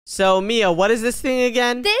So, Mia, what is this thing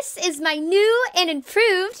again? This is my new and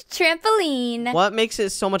improved trampoline. What makes it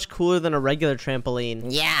so much cooler than a regular trampoline?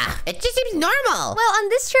 Yeah, it just seems normal. Well, on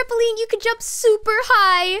this trampoline, you can jump super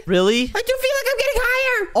high. Really? I do feel like I'm getting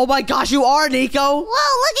higher. Oh my gosh, you are, Nico! Whoa, look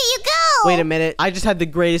at you go! Wait a minute, I just had the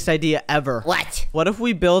greatest idea ever. What? What if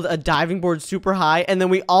we build a diving board super high and then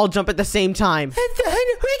we all jump at the same time? And then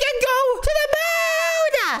we can go to the moon!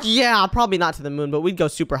 Yeah, probably not to the moon, but we'd go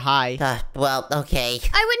super high. Well, okay.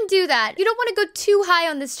 I wouldn't do that. You don't want to go too high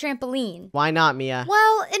on this trampoline. Why not, Mia?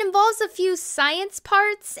 Well, it involves a few science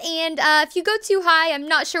parts, and if you go too high, I'm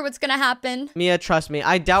not sure what's gonna happen. Mia, trust me,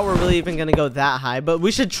 I doubt we're really even gonna go that high, but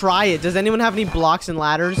we should try it. Does anyone have any blocks and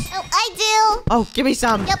ladders? Oh, I do. Oh, give me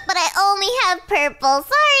some. Yep, but I only have purple.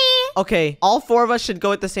 Sorry. Okay, all 4 of us should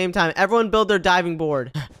go at the same time. Everyone build their diving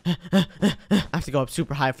board. I have to go up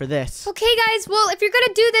super high for this. Okay, guys, well, if you're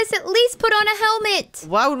gonna do this, at least put on a helmet.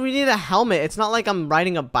 Why would we need a helmet? It's not like I'm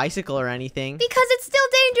riding a bicycle or anything. Because it's still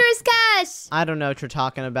dangerous, Cash. I don't know what you're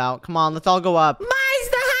talking about. Come on, let's all go up. Mine's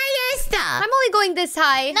the highest. I'm only going this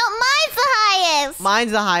high. No, mine's the highest.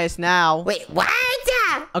 Mine's the highest now. Wait, what?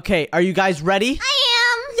 Okay, are you guys ready? I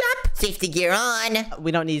Yup. Safety gear on.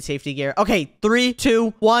 We don't need safety gear. Okay, 3,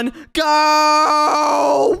 2, 1,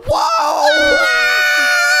 go! Whoa!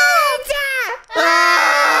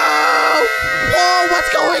 Whoa,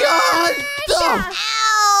 what's going on? am.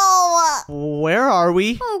 Ow! Where are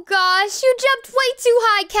we? Oh, gosh, you jumped way too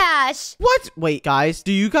high, Cash. What? Wait, guys,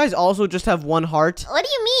 do you guys also just have 1 heart? What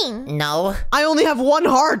do you mean? No. I only have 1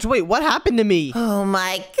 heart. Wait, what happened to me? Oh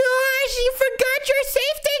my gosh, you forgot your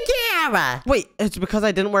safety gear. Wait, it's because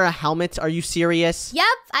I didn't wear a helmet. Are you serious? Yep,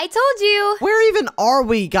 I told you. Where even are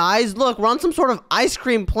we, guys? Look, we're on some sort of ice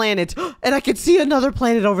cream planet, and I can see another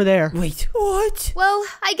planet over there. Wait, what? Well,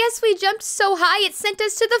 I guess we jumped so high it sent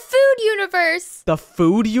us to the food universe. The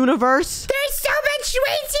food universe? There's so much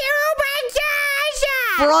sweets here, oh my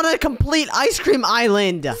gosh! We're on a complete ice cream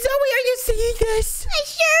island. Zoe, are you seeing this? I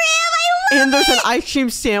sure am. And there's an ice cream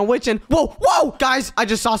sandwich and... Whoa! Guys, I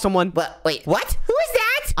just saw someone. Wait, what? Who is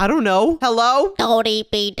that? I don't know. Hello? Don't eat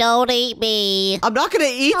me. Don't eat me. I'm not gonna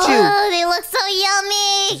eat you. Oh, they look so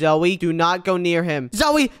yummy. Zoe, do not go near him.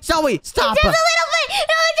 Zoe, stop. Just a little bit.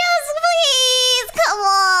 No, just please. Come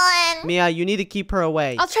on. Mia, you need to keep her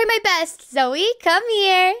away. I'll try my best. Zoe, come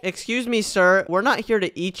here. Excuse me, sir. We're not here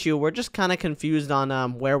to eat you. We're just kind of confused on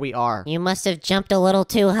where we are. You must have jumped a little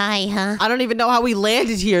too high, huh? I don't even know how we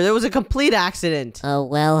landed here. There was a complete accident. Oh,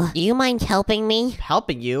 well, do you mind helping me?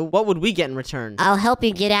 Helping you? What would we get in return? I'll help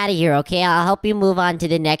you get out of here, okay? I'll help you move on to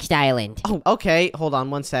the next island. Oh, okay. Hold on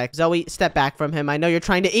 1 sec. Zoe, step back from him. I know you're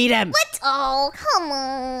trying to eat him. What? Oh, come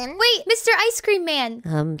on. Wait, Mr. Ice Cream Man.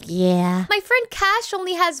 Yeah. My friend Cash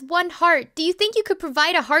only has 1 heart. Do you think you could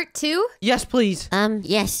provide a heart too? Yes, please.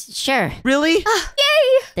 Yes, sure. Really? Yay!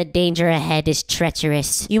 The danger ahead is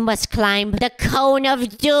treacherous. You must climb the cone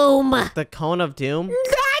of doom. The cone of doom?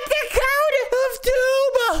 Not the cone of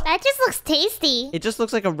doom! That just looks tasty. It just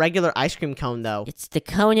looks like a regular ice cream cone, though. It's the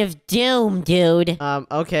cone of doom, dude.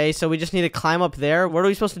 Okay, so we just need to climb up there? What are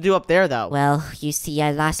we supposed to do up there, though? Well, you see,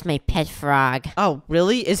 I lost my pet frog. Oh,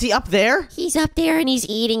 really? Is he up there? He's up there and he's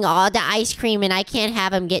eating all the ice cream and I can't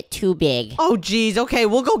have him get too big. Oh, geez. Okay,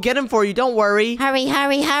 we'll go get him for you. Don't worry. Hurry,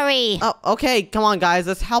 hurry, hurry. Oh, okay. Come on, guys.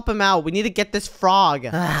 Let's help him out. We need to get this frog.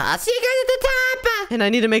 I'll see you guys at the top. And I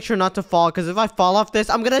need to make sure not to fall, because if I fall off this,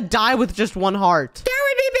 I'm gonna die with just 1 heart. That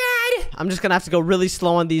would be bad. I'm just gonna have to go really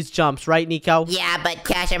slow on these jumps, right, Nico? Yeah, but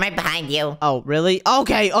Cash, I'm right behind you. Oh, really?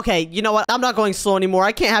 Okay. You know what? I'm not going slow anymore.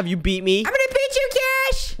 I can't have you beat me. I'm gonna beat you,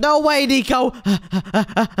 Cash. No way, Nico.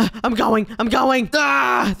 I'm going.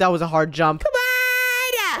 Ah, that was a hard jump. Come on.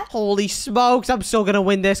 Holy smokes. I'm still gonna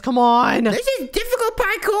win this. Come on. This is difficult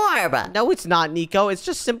parkour. No, it's not, Nico. It's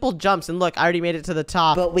just simple jumps. And look, I already made it to the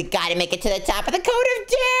top. But we gotta make it to the top of the cone of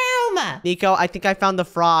doom. Nico, I think I found the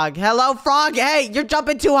frog. Hello, frog. Hey, you're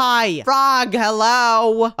jumping too high. Frog,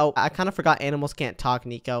 hello. Oh, I kind of forgot animals can't talk,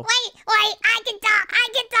 Nico. Wait, I can talk.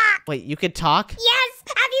 Wait, you could talk? Yes,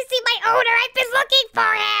 have you seen my owner? I've been looking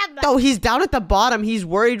for him. Oh, he's down at the bottom. He's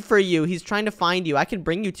worried for you. He's trying to find you. I can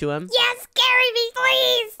bring you to him. Yes, carry me,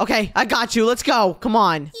 please. Okay, I got you. Let's go. Come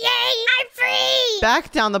on. Yay, I'm free.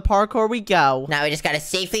 Back down the parkour we go. Now we just gotta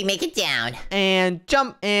safely make it down. And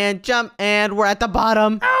jump, and we're at the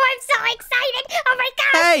bottom. Oh, I'm so excited. Oh my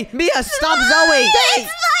gosh. Hey, Mia, stop Zoe. Hey.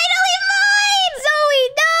 It's finally mine. Zoe,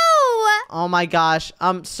 no! Oh my gosh.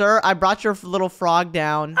 Sir, I brought your little frog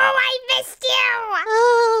down. Oh, I missed you.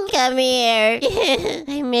 Oh, come here.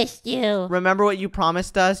 I missed you. Remember what you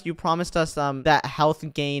promised us? You promised us that health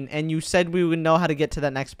gain, and you said we would know how to get to the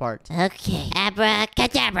next part. Okay,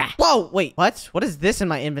 Abracadabra. Whoa, wait, what? What is this in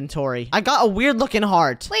my inventory? I got a weird looking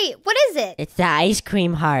heart. Wait, what is it? It's the ice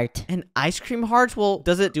cream heart. An ice cream heart? Well,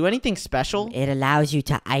 does it do anything special? It allows you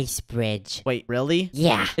to ice bridge. Wait, really?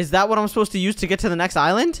 Yeah. Is that what I'm supposed to use to get to the next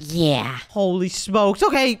island? Yeah. Holy smokes.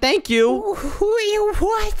 Okay, thank you. Wait,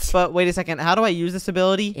 what? But wait a second. How do I use this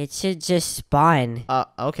ability? It should just spawn.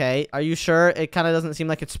 Okay. Are you sure? It kind of doesn't seem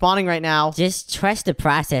like it's spawning right now. Just trust the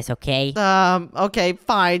process, okay? Okay,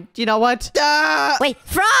 fine. You know what? Wait,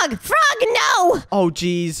 frog! Frog, no! Oh,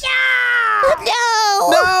 jeez. No!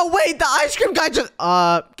 No, wait, the ice cream guy just,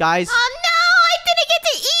 guys. Oh no! I didn't get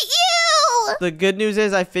to eat you! The good news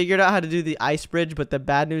is I figured out how to do the ice bridge, but the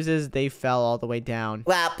bad news is they fell all the way down.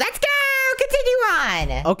 Well, let's go.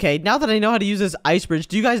 Continue on. Okay, now that I know how to use this ice bridge,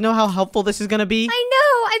 do you guys know how helpful this is gonna be? I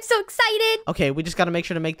know. I'm so excited. Okay, we just gotta make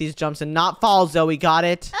sure to make these jumps and not fall, Zoe. Got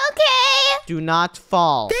it? Okay. Do not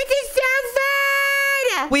fall. This is so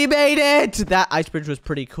fun. We made it! That ice bridge was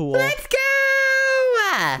pretty cool. Let's go.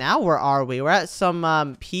 Now where are we? We're at some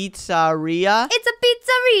pizzeria. It's a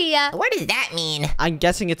pizzeria. What does that mean? I'm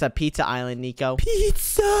guessing it's a pizza island, Nico.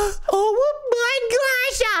 Pizza. Oh my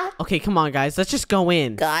gosh. Okay, come on, guys. Let's just go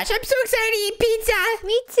in. Gosh, I'm so excited to eat pizza.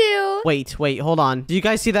 Me too. Wait, hold on. Do you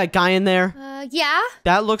guys see that guy in there? Yeah?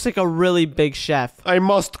 That looks like a really big chef. I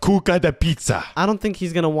must cook the pizza. I don't think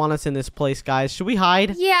he's gonna want us in this place, guys. Should we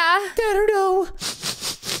hide? Yeah. I don't know.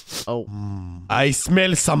 Oh. I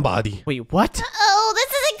smell somebody. Wait, what? Oh, this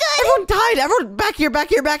isn't good. Everyone died! Everyone, back here, back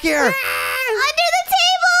here, back here! Under the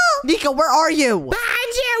table. Nico, where are you?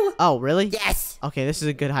 Behind you. Oh, really? Yes. Okay, this is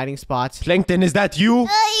a good hiding spot. Plankton, is that you? You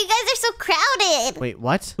guys are so crowded. Wait,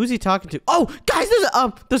 what? Who's he talking to? Oh, guys,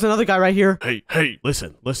 there's another guy right here. Hey,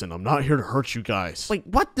 listen, I'm not here to hurt you guys. Wait,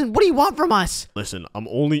 what? What do you want from us? Listen, I'm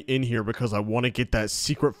only in here because I want to get that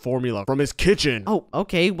secret formula from his kitchen. Oh,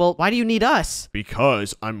 okay. Well, why do you need us?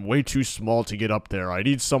 Because I'm way too small to get up there. I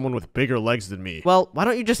need someone with bigger legs than me. Well, why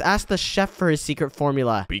don't you just ask the chef for his secret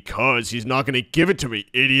formula? Because he's not going to give it to me,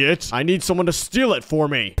 idiot. I need someone to steal it for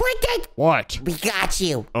me. Plankton. What? We got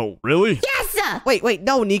you. Oh, really? Yes. Wait,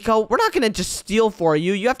 no, Nico. We're not gonna just steal for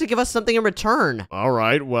you. You have to give us something in return. All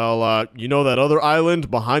right, well, you know that other island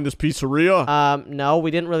behind this pizzeria? No,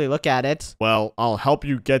 we didn't really look at it. Well, I'll help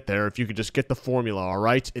you get there if you could just get the formula, all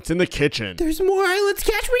right? It's in the kitchen. There's more islands,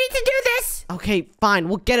 Cash. We need to do this. Okay, fine.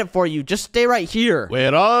 We'll get it for you. Just stay right here.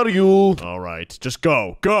 Where are you? All right, just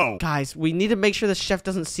go. Guys, we need to make sure the chef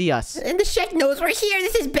doesn't see us. And the chef knows we're here.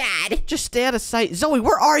 This is bad. Just stay out of sight. Zoe,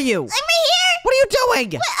 where are you? I'm right here. What are you doing?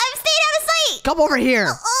 I'm staying out of sight. Come over here.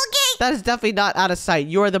 Okay. That is definitely not out of sight.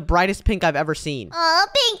 You are the brightest pink I've ever seen. Oh,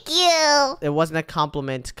 thank you. It wasn't a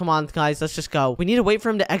compliment. Come on, guys. Let's just go. We need to wait for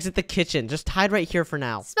him to exit the kitchen. Just hide right here for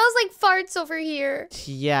now. Smells like farts over here.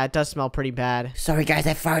 Yeah, it does smell pretty bad. Sorry, guys.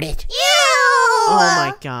 I farted. Ew. Oh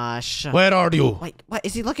my gosh. Where are you? Wait, what?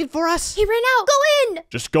 Is he looking for us? He ran out. Go in.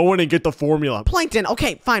 Just go in and get the formula. Plankton.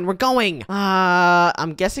 Okay, fine. We're going.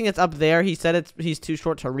 I'm guessing it's up there. He said he's too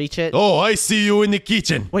short to reach it. Oh, I see you in the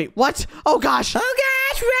kitchen. Wait, what? Oh gosh. Oh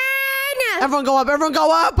gosh, run! Everyone go up. Everyone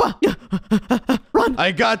go up. Run.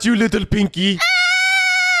 I got you, little pinky.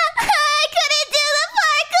 I couldn't do the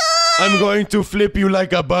parkour. I'm going to flip you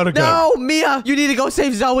like a burger. No, Mia. You need to go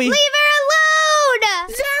save Zoe. Leave her alone.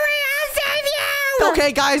 Zoe, I'll save you!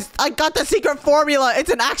 Okay, guys. I got the secret formula. It's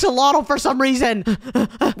an axolotl for some reason.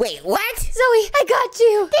 Wait, what? Zoe, I got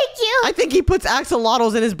you. Thank you. I think he puts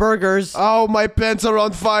axolotls in his burgers. Oh, my pants are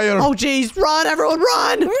on fire. Oh, jeez. Run, everyone,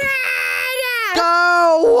 run. Run!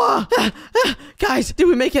 Go. Guys, did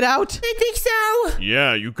we make it out? I think so.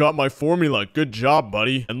 Yeah, you got my formula. Good job,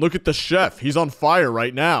 buddy. And look at the chef. He's on fire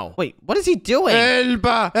right now. Wait, what is he doing?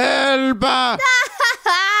 Elba! Elba!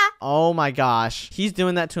 Oh my gosh. He's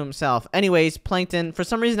doing that to himself. Anyways, Plankton, for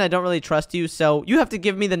some reason I don't really trust you, so you have to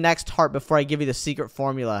give me the next heart before I give you the secret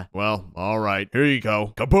formula. Well, all right. Here you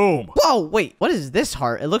go. Kaboom! Whoa, wait. What is this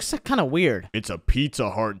heart? It looks kind of weird. It's a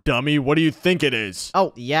pizza heart, dummy. What do you think it is?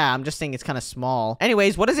 Oh, yeah, I'm just saying it's kind of small.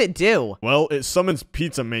 Anyways, what does it do? Well, it summons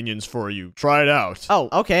pizza minions for you. Try it out. Oh,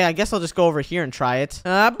 okay. I guess I'll just go over here and try it.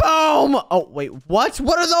 Boom! Oh, wait. What?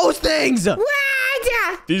 What are those things? What?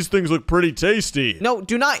 These things look pretty tasty. No,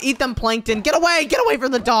 do not eat them, Plankton. Get away! Get away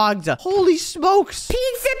from the dogs! Holy smokes!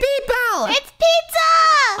 Pizza people! It's pizza.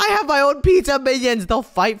 I have my own pizza minions. They'll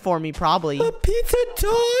fight for me, probably. A pizza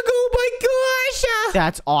dog! Oh my gosh!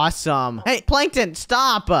 That's awesome. Hey, Plankton,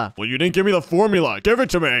 stop! Well, you didn't give me the formula. Give it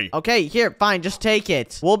to me. Okay, here, fine, just take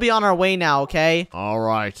it. We'll be on our way now, okay? All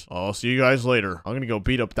right. I'll see you guys later. I'm gonna go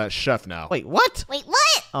beat up that chef now. Wait, what? Wait,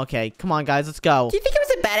 what? Okay, come on, guys, let's go. Do you think it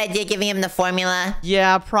was a bad idea giving him the formula?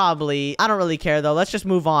 Yeah, probably. I don't really care, though. Let's just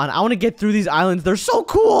move on. I want to get through these islands. They're so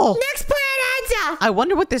cool. Next planet! pizza. I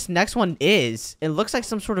wonder what this next one is. It looks like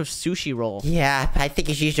some sort of sushi roll. Yeah, I think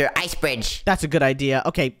you should use your ice bridge. That's a good idea.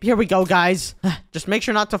 Okay, here we go, guys. Just make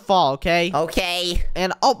sure not to fall, okay? Okay.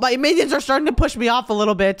 And, oh, my minions are starting to push me off a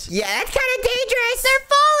little bit. Yeah, that's kind of dangerous. They're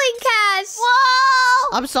falling, Cash.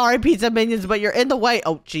 Whoa! I'm sorry, pizza minions, but you're in the way.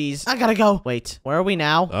 Oh, jeez. I gotta go. Wait, where are we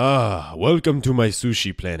now? Ah, welcome to my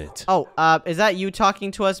sushi planet. Oh, is that you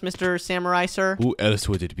talking to us, Mr. Samurai, sir? Who else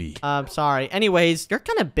would it be? Sorry. Anyways, you're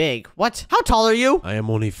kind of big. What? How tall are you? I am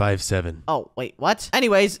only 5'7". Oh, wait, what?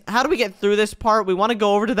 Anyways, how do we get through this part? We want to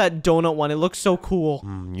go over to that donut one. It looks so cool.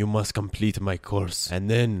 You must complete my course, and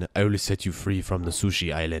then I will set you free from the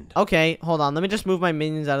sushi island. Okay, hold on. Let me just move my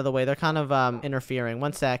minions out of the way. They're kind of, interfering.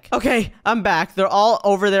 One sec. Okay, I'm back. They're all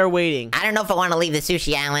over there waiting. I don't know if I want to leave the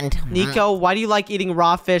sushi island. Nico, why do you like eating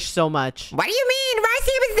raw fish so much? What do you mean? Raw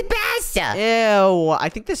salmon's the best. Ew, I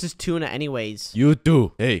think this is tuna anyways. You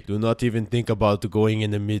too. Hey, do not even think about going in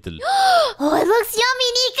the middle. Oh, it looks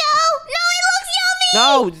yummy, Nico. No, it looks yummy.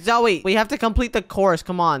 No, Zoe, we have to complete the course.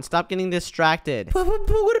 Come on, stop getting distracted. But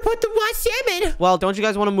what about the raw salmon? Well, don't you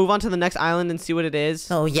guys want to move on to the next island and see what it is?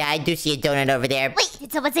 Oh, yeah, I do see a donut over there. Wait,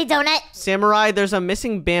 did someone say donut? Samurai, there's a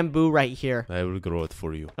missing bamboo right here. I will grow it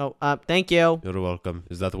for you. Oh, thank you. You're welcome.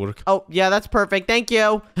 Does that work? Oh, yeah, that's perfect. Thank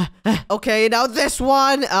you. Okay, now this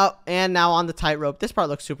one. Oh, and now on the tightrope. This part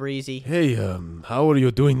looks super easy. Hey, how are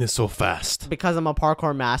you doing this so fast? Because I'm a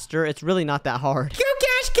parkour master, it's really not that hard. Go,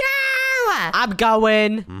 Cash, go. I'm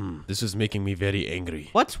going. This is making me very angry.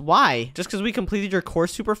 What? Why? Just because we completed your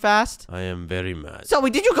course super fast? I am very mad. Zoe,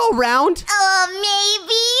 did you go round?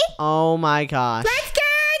 Maybe? Oh my gosh. Let's go,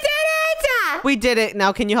 did it. We did it.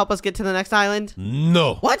 Now, can you help us get to the next island?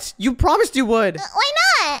 No! What? You promised you would. Why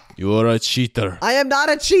not? You are a cheater. I am not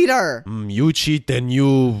a cheater. You cheat and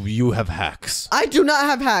you have hacks. I do not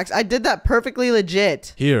have hacks. I did that perfectly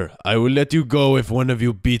legit. Here, I will let you go if one of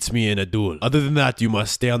you beats me in a duel. Other than that, you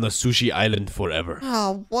must stay on the sushi island forever.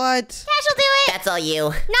 Oh, what? Cash will do it. That's all you.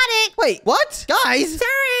 Not it. Wait, what? Guys?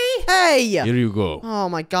 Sorry. Hey! Here you go. Oh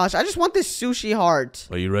my gosh, I just want this sushi heart.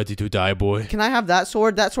 Are you ready to die, boy? Can I have that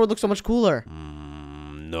sword? That sword looks so much cooler.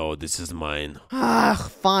 No, this is mine.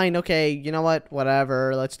 Fine, okay. You know what?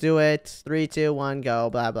 Whatever. Let's do it. 3, 2, 1, go.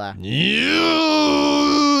 Blah, blah.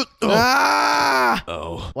 You! Ah!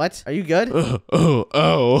 Oh. What? Are you good?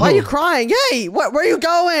 Oh. Why are you crying? Hey, where are you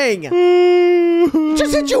going?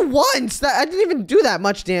 Just hit you once. I didn't even do that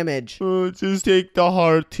much damage. Just take the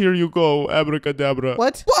heart. Here you go. Abracadabra.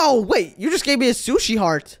 What? Whoa, wait. You just gave me a sushi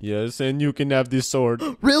heart. Yes, and you can have this sword.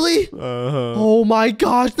 Really? Uh-huh. Oh my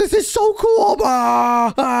gosh, this is so cool.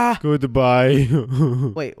 Goodbye.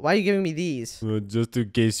 Wait, why are you giving me these? Just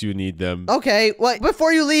in case you need them. Okay, what?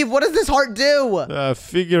 Before you leave, what does this heart do?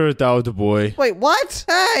 Figure it out, boy. Wait, what?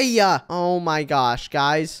 Hey! Oh my gosh,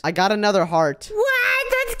 guys. I got another heart. What?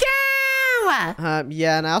 Let's go.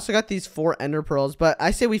 Yeah, and I also got these 4 ender pearls, but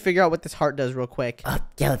I say we figure out what this heart does real quick.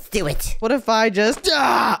 Yeah, let's do it. What if I just...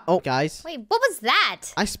 Oh, guys. Wait, what was that?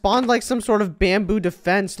 I spawned like some sort of bamboo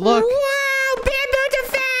defense. Look. Wow, bamboo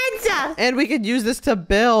defense. And we could use this to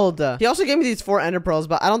build. He also gave me these 4 ender pearls,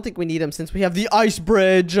 but I don't think we need them since we have the ice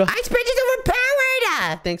bridge. Ice bridge is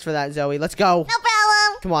overpowered. Thanks for that, Zoe. Let's go. No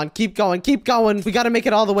problem. Come on, keep going, keep going. We gotta make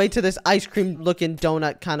it all the way to this ice cream looking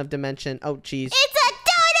donut kind of dimension. Oh, jeez. It's a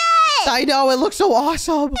donut. I know, it looks so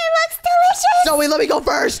awesome. It looks delicious. Zoe, let me go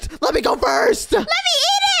first. Let me go first. Let me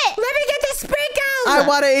eat it. Let me get the sprinkles. I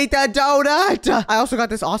want to eat that donut. I also got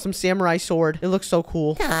this awesome samurai sword. It looks so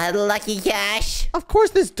cool. Lucky Cash. Of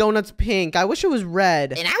course this donut's pink. I wish it was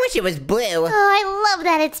red. And I wish it was blue. Oh, I love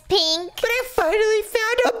that it's pink. But I finally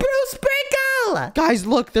found a blue sprinkle. Guys,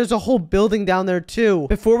 look, there's a whole building down there too.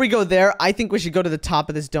 Before we go there, I think we should go to the top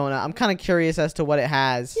of this donut. I'm kind of curious as to what it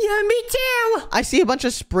has. Yeah, me too. I see a bunch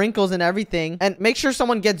of sprinkles and everything. And make sure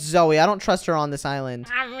someone gets Zoe. I don't trust her on this island.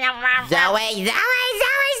 Zoe. Zoe,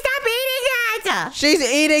 stop eating that. She's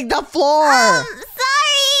eating the floor. Sorry.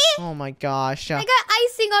 Oh my gosh. I got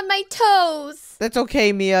icing on my toes. That's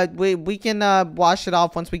okay, Mia. We can wash it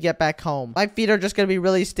off once we get back home. My feet are just gonna be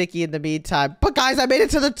really sticky in the meantime. But guys, I made it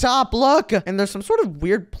to the top. Look. And there's some sort of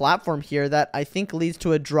weird platform here that I think leads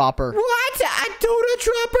to a dropper. What? A donut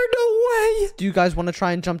dropper? No way. Do you guys want to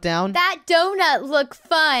try and jump down? That donut looked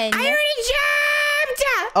fun. I already jumped.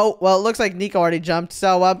 Oh, well, it looks like Nico already jumped.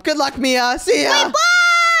 So, good luck, Mia. See ya. Wait, why?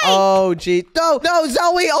 Oh, gee. No,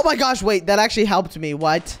 Zoe. Oh my gosh. Wait, that actually helped me.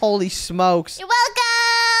 What? Holy smokes. You're welcome.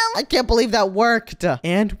 I can't believe that worked.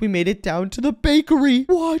 And we made it down to the bakery.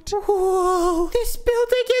 What? Whoa, this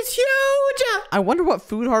building is huge. I wonder what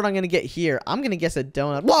food heart I'm gonna get here. I'm gonna guess a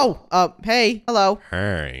donut. Whoa! Hey, hello.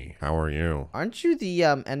 Hey, how are you? Aren't you the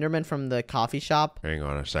Enderman from the coffee shop? Hang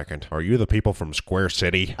on a second. Are you the people from Square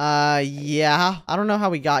City? Yeah. I don't know how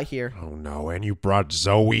we got here. Oh no, and you brought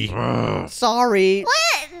Zoe. Ugh. Sorry.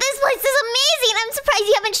 What? This place is amazing. I'm surprised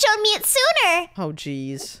you haven't shown me it sooner. Oh,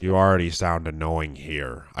 jeez. You already sound annoying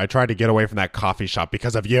here. I tried to get away from that coffee shop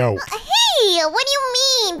because of you. Hey, what do you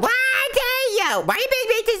mean? What? Hey, yo, why you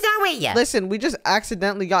bring me to Zoe? Listen, we just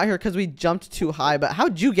accidentally got here because we jumped too high, but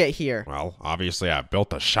how'd you get here? Well, obviously I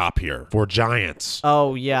built a shop here for giants.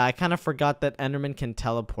 Oh, yeah, I kind of forgot that Enderman can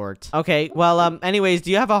teleport. Okay, well, anyways,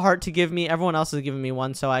 do you have a heart to give me? Everyone else is giving me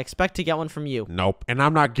one, so I expect to get one from you. Nope, and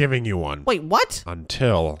I'm not giving you one. Wait, what?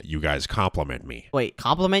 Until you guys compliment me. Wait,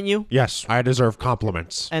 compliment you? Yes, I deserve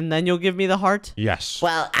compliments. And then you'll give me the heart? Yes.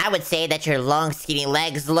 Well, I would say that your long, skinny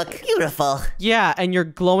legs look beautiful. Yeah, and your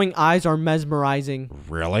glowing eyes are mesmerizing.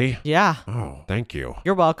 Really? Yeah, Oh, thank you.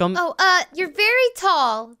 you're welcome. Oh, you're very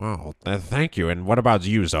tall. Oh, thank you. And what about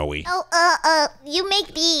you, Zoe? Oh, you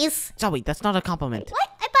make these. Zoe, that's not a compliment. What?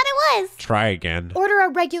 I thought it was. Try again. Order a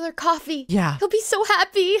regular coffee. Yeah. He'll be so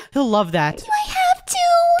happy. He'll love that. I have to.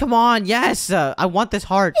 Come on, yes, I want this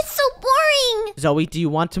heart. It's so boring. Zoe, do you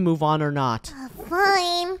want to move on or not?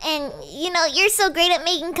 Fine. And, you're so great at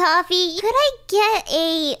making coffee. Could I get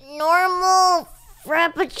a normal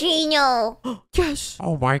frappuccino? Yes.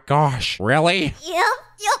 Oh my gosh. Really? Yep.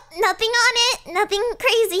 Nothing on it. Nothing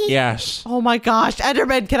crazy. Yes. Oh my gosh,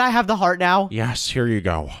 Enderman, can I have the heart now? Yes, here you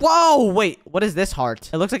go. Whoa, wait, what is this heart?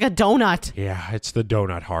 It looks like a donut. Yeah, it's the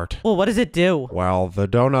donut heart. Well, what does it do? Well, the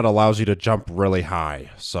donut allows you to jump really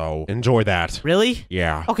high, so enjoy that. Really?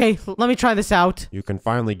 Yeah. Okay, let me try this out. You can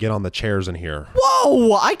finally get on the chairs in here.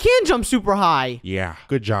 Whoa, I can jump super high. Yeah,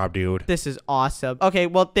 good job, dude. This is awesome. Okay,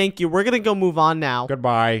 well, thank you. We're gonna go move on now.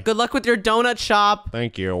 Goodbye. Good luck with your donut shop.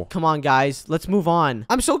 Thank you. Come on, guys, let's move on.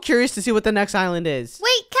 I'm so curious to see what the next island is.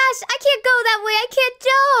 Wait, Cash, I can't go that way. I can't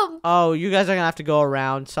jump. Oh, you guys are gonna have to go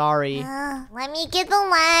around. Sorry. Let me get the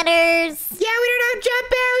ladders. Yeah, we don't have jump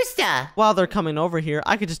boost. While they're coming over here,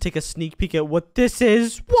 I could just take a sneak peek at what this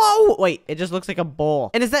is. Whoa! Wait, it just looks like a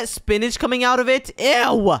bowl. And is that spinach coming out of it?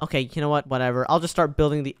 Ew! Okay, you know what? Whatever. I'll just start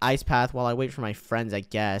building the ice path while I wait for my friends, I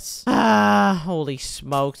guess. Holy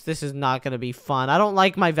smokes. This is not gonna be fun. I don't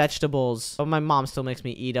like my vegetables, but my mom still makes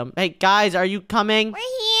me eat them. Hey, guys, are you coming? We're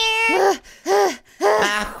here.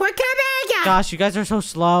 We're coming. Gosh, you guys are so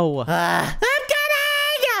slow. I'm coming.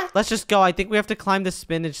 Let's just go. I think we have to climb the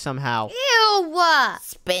spinach somehow. Ew.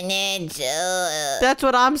 Spinach. That's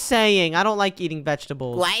what I'm saying. I don't like eating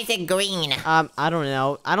vegetables. Why is it green? I don't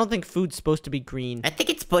know. I don't think food's supposed to be green. I think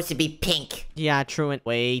it's supposed to be pink. Yeah, truant.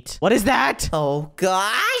 Wait. What is that? Oh,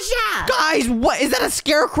 gosh. Guys, what? Is that a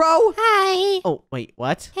scarecrow? Hi. Oh, wait,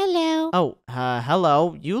 what? Hello. Oh,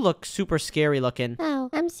 hello. You look super scary looking. Oh,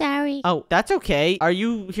 I'm sorry. Oh, that's okay. Are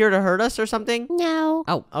you here to hurt us or something? No.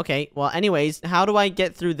 Oh, okay. Well, anyways, how do I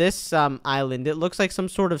get through this island? It looks like some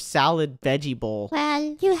sort of salad veggie bowl.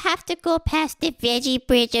 Well, you have to go past the veggie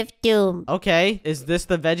bridge of doom. Okay, is this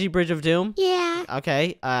the veggie bridge of doom? Yeah.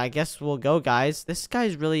 Okay, I guess we'll go, guys. This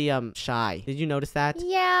guy's really shy. Did you notice that?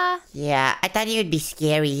 Yeah. Yeah, I thought he would be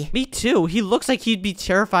scary. Me too. He looks like he'd be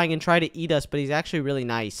terrifying and try to eat us, but he's actually really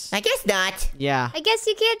nice. I guess not. Yeah. I guess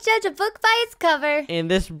you can't judge a book by its cover. And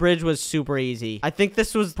this bridge was super easy. I think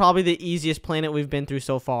this was probably the easiest planet we've been through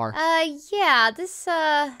so far. Yeah, this,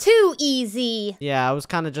 too easy. Yeah, it was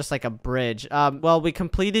kind of just like a bridge. Well, we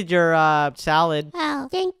completed your, salad. Oh,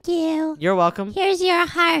 thank you. You're welcome. Here's your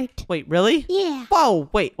heart. Wait, really? Yeah. Whoa,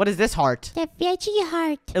 wait, what is this heart? The veggie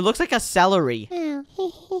heart. It looks like a celery.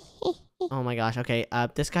 Oh. Oh my gosh, okay,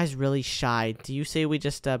 this guy's really shy. Do you say we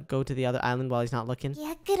just, go to the other island while he's not looking?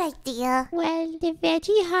 Yeah, good idea. Well, the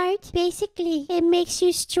veggie heart, basically, it makes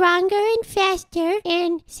you stronger and faster.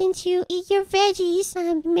 And since you eat your veggies,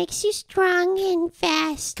 it makes you strong and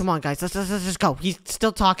fast. Come on, guys, let's just go. He's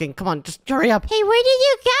still talking. Come on, just hurry up. Hey, where did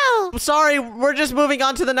you go? I'm sorry, we're just moving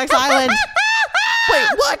on to the next island. Wait,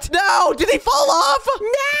 what? No, did he fall off? No!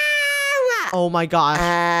 Oh my gosh.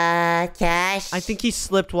 Cash. I think he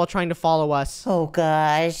slipped while trying to follow us. Oh,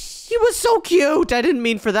 gosh. He was so cute. I didn't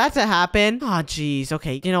mean for that to happen. Oh, jeez.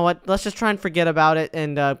 Okay, you know what? Let's just try and forget about it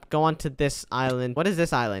and go on to this island. What is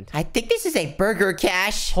this island? I think this is a burger,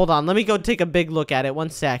 Cash. Hold on. Let me go take a big look at it. One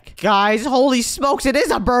sec. Guys, holy smokes. It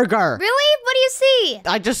is a burger. Really? What do you see?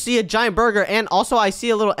 I just see a giant burger. And also I see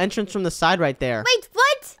a little entrance from the side right there. Wait,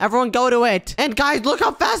 what? Everyone go to it. And guys, look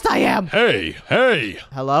how fast I am. Hey.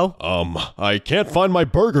 Hello? I can't find my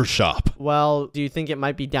burger shop. shop? Well, do you think it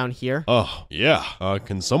might be down here? Oh, yeah.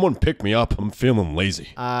 Can someone pick me up? I'm feeling lazy.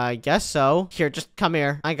 I guess so. Here, just come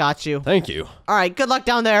here. I got you. Thank you. All right, good luck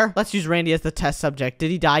down there. Let's use Randy as the test subject.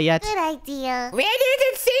 Did he die yet? Good idea. Randy, is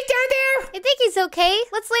it safe down there? I think he's okay.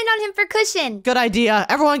 Let's land on him for cushion. Good idea.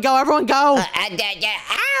 Everyone go, everyone go.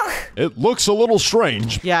 Ow! It looks a little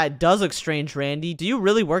strange. Yeah, it does look strange, Randy. Do you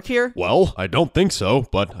really work here? Well, I don't think so,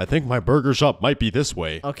 but I think my burger shop might be this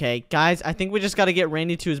way. Okay, guys, I think we just got to get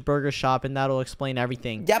Randy to his burger shop, and that'll explain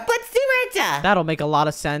everything. Yep, let's do it. That'll make a lot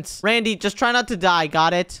of sense. Randy, just try not to die,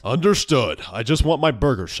 got it? Understood. I just want my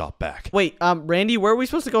burger shop back. Wait, Randy, where are we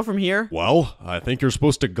supposed to go from here? Well, I think you're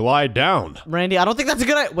supposed to glide down. Randy, I don't think that's a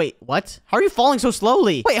good idea. Wait, what? How are you falling so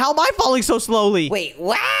slowly? Wait, how am I falling so slowly? Wait,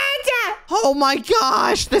 what? Oh my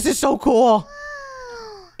gosh, this is so cool.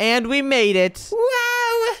 And we made it.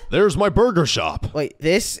 Wow! There's my burger shop. Wait,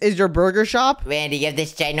 this is your burger shop? Randy, you have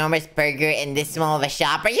this ginormous burger in this small of a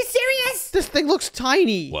shop. Are you serious? This thing looks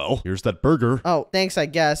tiny. Well, here's that burger. Oh, thanks, I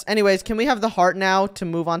guess. Anyways, can we have the heart now to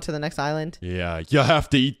move on to the next island? Yeah, you have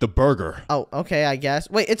to eat the burger. Oh, okay, I guess.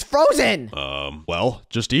 Wait, it's frozen. Well,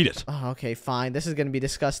 just eat it. Oh, okay, fine. This is gonna be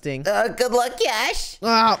disgusting. Good luck, Cash.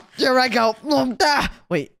 Oh, here I go.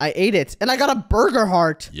 Wait, I ate it, and I got a burger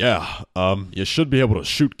heart. Yeah, you should be able to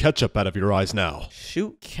shoot ketchup out of your eyes now.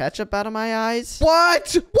 Shoot ketchup out of my eyes?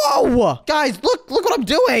 What? Whoa! Guys, look what I'm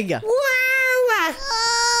doing. Wow!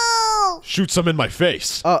 Oh! Shoot some in my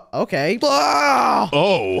face. Okay. Ah!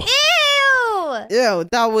 Oh. Ew! Ew,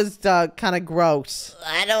 that was kind of gross.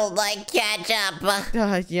 I don't like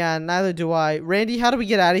ketchup. Yeah, neither do I. Randy, how do we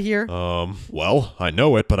get out of here? Well, I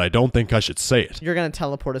know it, but I don't think I should say it. You're gonna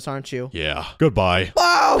teleport us, aren't you? Yeah, goodbye.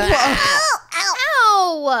 Oh!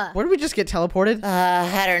 Ow! Where did we just get teleported?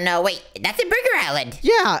 I don't know. Wait, that's a burger island.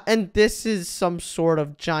 Yeah, and this is some sort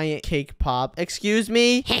of giant cake pop. Excuse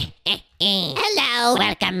me? Hello.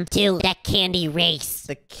 Welcome to the candy race.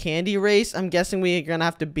 The candy race? I'm guessing we're gonna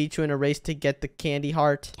have to beat you in a race to get the candy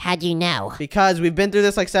heart. How'd you know? Because we've been through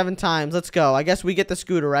this like 7 times. Let's go. I guess we get the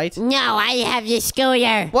scooter, right? No, I have the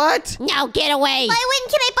scooter. What? No, get away. Byron,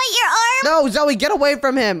 can I bite your arm? No, Zoe, get away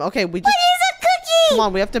from him. Okay, we just... What is a cookie? Come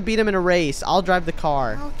on, we have to beat him in a race. I'll drive the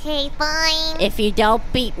car. Okay, fine. If you don't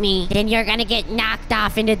beat me, then you're gonna get knocked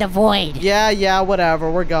off into the void. Yeah,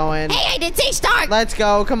 whatever. We're going. Hey, I didn't say start. Let's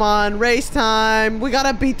go. Come on. Race time. We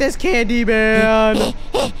gotta beat this candy man.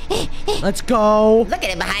 Let's go. Look at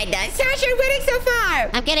it behind us. Cash, you're winning so far.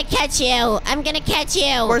 I'm gonna catch you. I'm gonna catch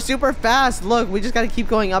you. We're super fast. Look, we just gotta keep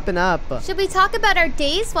going up and up. Should we talk about our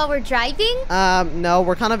days while we're driving? No,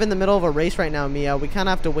 we're kind of in the middle of a race right now, Mia. We kind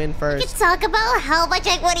of have to win Let's first. talk about how much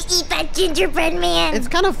I want to eat that gingerbread man. It's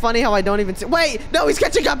kind of funny how I don't even see. Wait, no, he's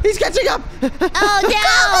catching up. He's catching up. Oh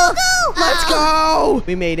no! Go! Let's go.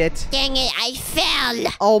 We made it. Dang it, I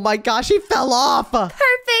fell. Oh my gosh, he fell off.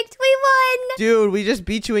 Perfect, we won! Dude, we just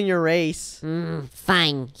beat you in your race.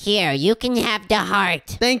 Fine. Here, you can have the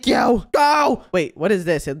heart. Thank you. Go. Wait, what is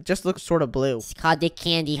this? It just looks sort of blue. It's called the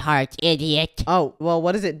candy heart, idiot. Oh, well,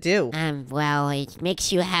 what does it do? Well, it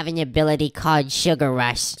makes you have an ability called Sugar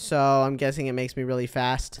Rush. So I'm guessing it makes me really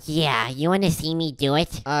fast. Yeah, you wanna see me do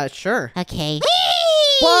it? Sure. Okay.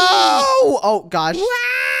 Whoa! Oh, gosh. What?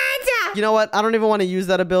 You know what? I don't even want to use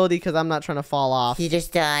that ability because I'm not trying to fall off. He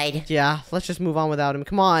just died. Yeah, let's just move on without him.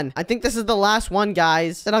 Come on. I think this is the last one,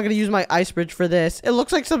 guys. And I'm going to use my ice bridge for this. It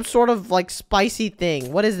looks like some sort of, like, spicy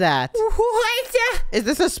thing. What is that? What? Is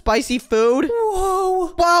this a spicy food?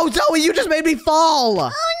 Whoa. Whoa, Zoe, you just made me fall. Oh no,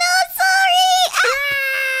 sorry!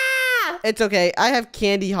 Ah! It's okay. I have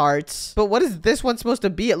candy hearts. But what is this one supposed to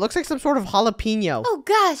be? It looks like some sort of jalapeno. Oh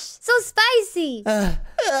gosh, so spicy! Gosh,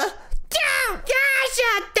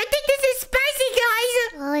 I think this is spicy,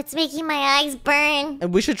 guys. Oh, it's making my eyes burn.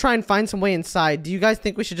 And we should try and find some way inside. Do you guys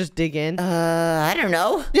think we should just dig in? I don't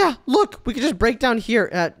know. Yeah, look, we could just break down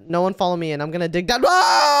here. No one follow me in. I'm gonna dig down.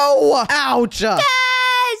 Whoa! Ouch! Yes!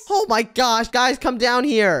 Oh my gosh, guys, come down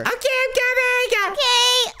here. Okay, I'm coming.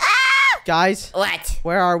 Okay. Ah! Guys, What?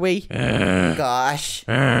 where are we? Gosh.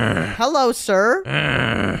 Hello, sir.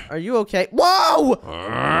 Are you okay? Whoa!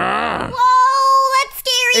 Whoa, that's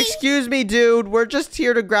scary. Excuse me, dude. We're just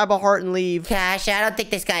here to grab a heart and leave. Cash, I don't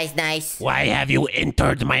think this guy's nice. Why have you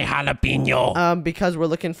entered my jalapeno? Because we're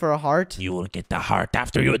looking for a heart. You will get the heart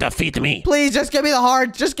after you defeat me. Please, just give me the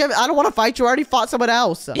heart. Just give it. I don't want to fight you. I already fought someone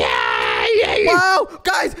else. Yeah. Whoa!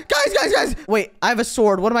 Guys! Wait, I have a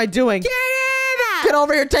sword. What am I doing? Get him! Get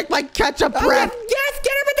over here. Take my ketchup breath. Yes,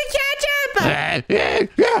 get him with the ketchup!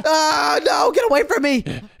 No, get away from me.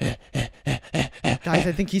 Guys,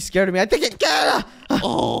 I think he's scared of me. I think it...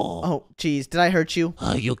 Oh, geez. Did I hurt you?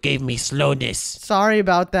 You gave me slowness. Sorry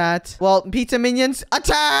about that. Well, pizza minions,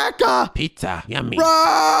 attack! Pizza, yummy.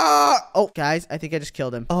 Oh, guys, I think I just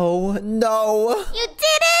killed him. Oh, no. You did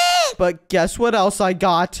it! But guess what else I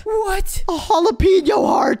got? What? A jalapeno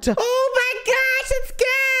heart. Oh, my gosh. Let's go.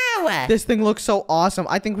 This thing looks so awesome.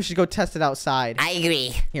 I think we should go test it outside. I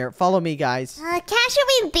agree. Here, follow me, guys. Cash, are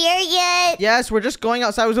we there yet? Yes, we're just going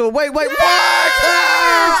outside. Wait, what?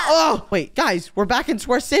 Oh, wait, guys, we're back in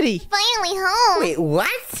Square City. Finally home. Wait,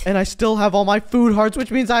 what? And I still have all my food hearts,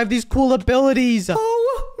 which means I have these cool abilities.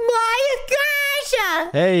 Oh, my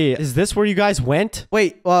gosh. Hey, is this where you guys went?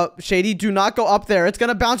 Wait, Shady, do not go up there. It's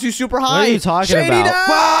gonna bounce you super high. What are you talking Shady, about? no!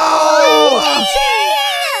 Whoa!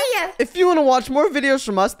 If you want to watch more videos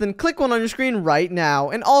from us, then click one on your screen right now.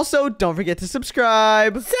 And also, don't forget to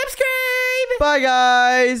subscribe. Subscribe. Bye,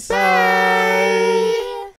 guys. Bye.